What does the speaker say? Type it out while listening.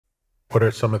What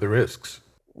are some of the risks?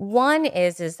 One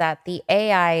is that the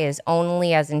AI is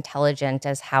only as intelligent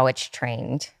as how it's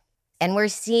trained. And we're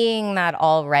seeing that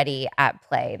already at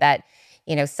play, that,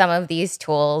 some of these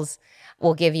tools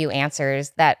will give you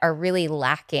answers that are really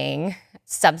lacking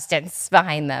substance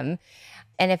behind them.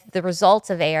 And if the results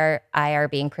of AI are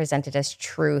being presented as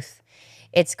truth,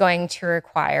 it's going to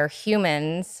require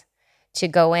humans to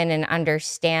go in and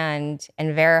understand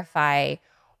and verify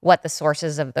what the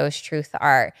sources of those truths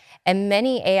are. And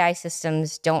many AI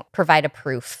systems don't provide a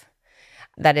proof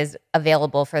that is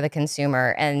available for the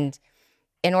consumer. And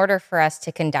in order for us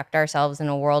to conduct ourselves in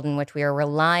a world in which we are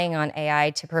relying on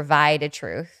AI to provide a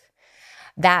truth,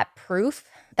 that proof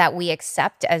that we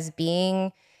accept as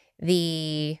being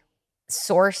the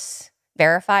source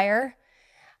verifier,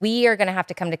 we are going to have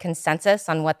to come to consensus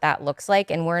on what that looks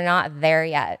like, and we're not there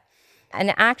yet.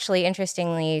 And actually,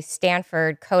 interestingly,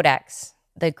 Stanford Codex,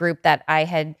 the group that I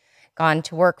had gone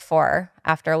to work for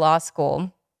after law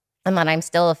school, and that I'm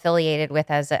still affiliated with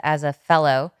as a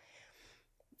fellow,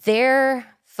 their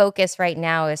focus right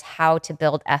now is how to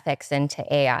build ethics into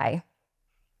AI.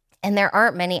 And there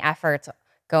aren't many efforts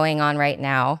going on right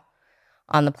now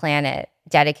on the planet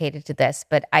dedicated to this,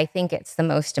 but I think it's the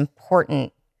most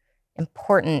important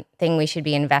thing we should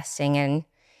be investing in,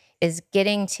 is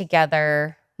getting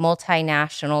together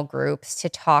multinational groups to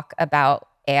talk about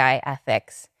AI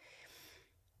ethics.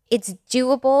 It's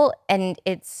doable, and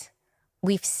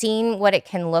we've seen what it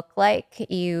can look like.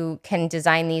 You can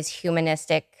design these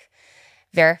humanistic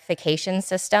verification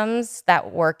systems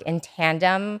that work in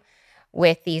tandem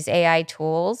with these AI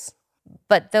tools,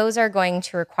 but those are going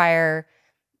to require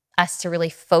us to really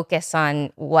focus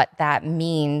on what that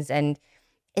means. And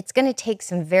it's going to take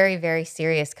some very, very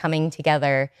serious coming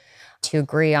together to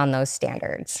agree on those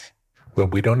standards. Well,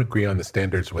 we don't agree on the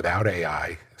standards without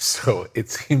AI, so it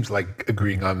seems like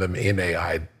agreeing on them in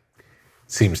AI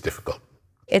seems difficult.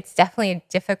 It's definitely a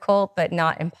difficult but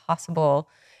not impossible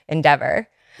endeavor.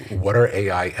 What are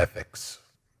AI ethics?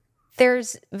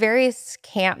 There's various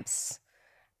camps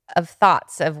of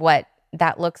thoughts of what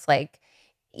that looks like.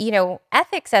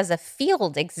 Ethics as a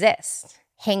field exists.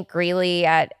 Hank Greeley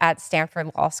at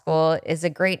Stanford Law School is a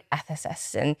great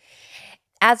ethicist. And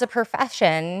as a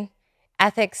profession,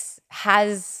 ethics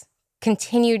has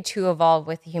continued to evolve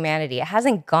with humanity. It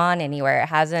hasn't gone anywhere. It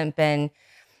hasn't been,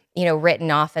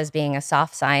 written off as being a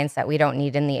soft science that we don't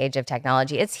need in the age of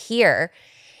technology. It's here.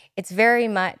 It's very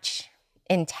much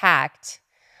intact.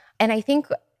 And I think,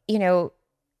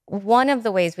 one of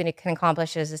the ways we can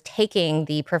accomplish this is taking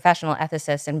the professional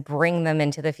ethicists and bring them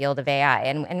into the field of AI.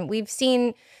 And we've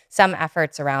seen some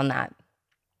efforts around that.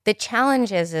 The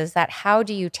challenge is that how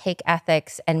do you take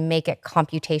ethics and make it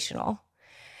computational?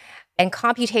 And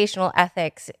computational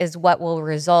ethics is what will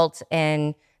result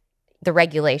in the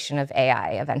regulation of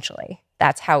AI eventually.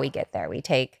 That's how we get there. We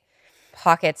take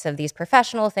pockets of these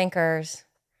professional thinkers,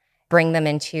 bring them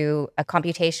into a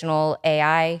computational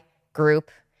AI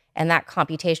group, and that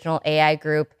computational AI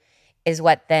group is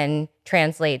what then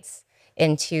translates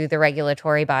into the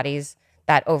regulatory bodies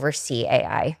that oversee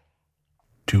AI.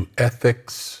 Do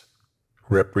ethics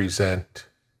represent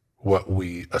what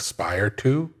we aspire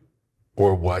to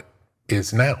or what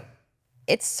is now?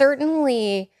 It's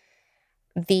certainly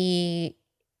the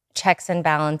checks and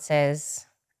balances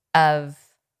of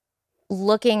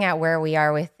looking at where we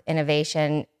are with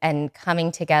innovation and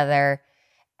coming together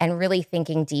and really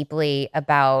thinking deeply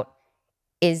about,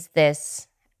 is this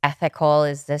ethical?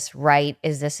 Is this right?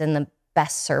 Is this in the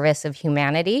best service of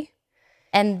humanity?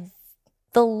 And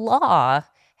the law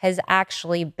has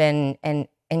actually been an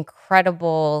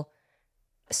incredible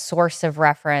source of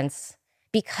reference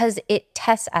because it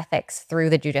tests ethics through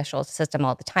the judicial system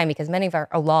all the time, because many of our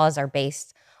laws are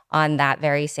based on that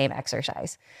very same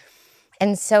exercise.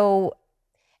 And so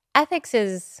ethics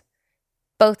is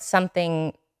both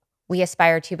something we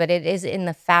aspire to, but it is in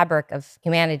the fabric of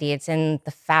humanity. It's in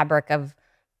the fabric of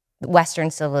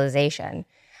Western civilization.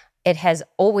 It has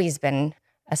always been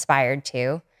aspired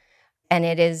to, and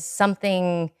it is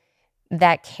something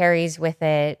that carries with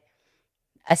it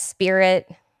a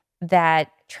spirit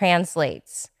that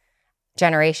translates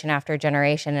generation after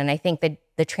generation. And I think that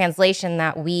the translation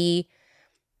that we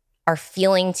are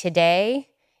feeling today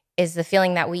is the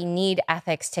feeling that we need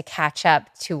ethics to catch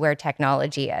up to where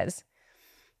technology is.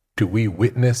 Do we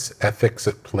witness ethics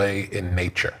at play in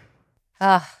nature?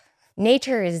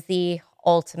 Nature is the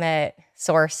ultimate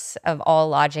source of all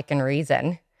logic and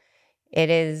reason. It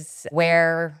is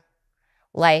where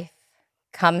life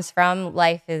comes from.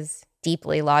 Life is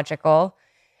deeply logical.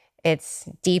 It's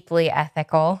deeply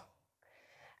ethical.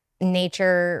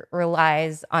 Nature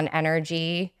relies on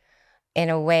energy in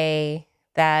a way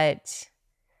that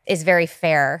is very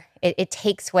fair. It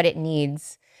takes what it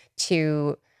needs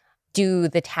to do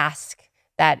the task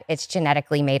that it's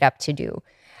genetically made up to do.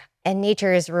 And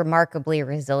nature is remarkably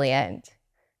resilient,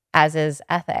 as is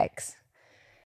ethics.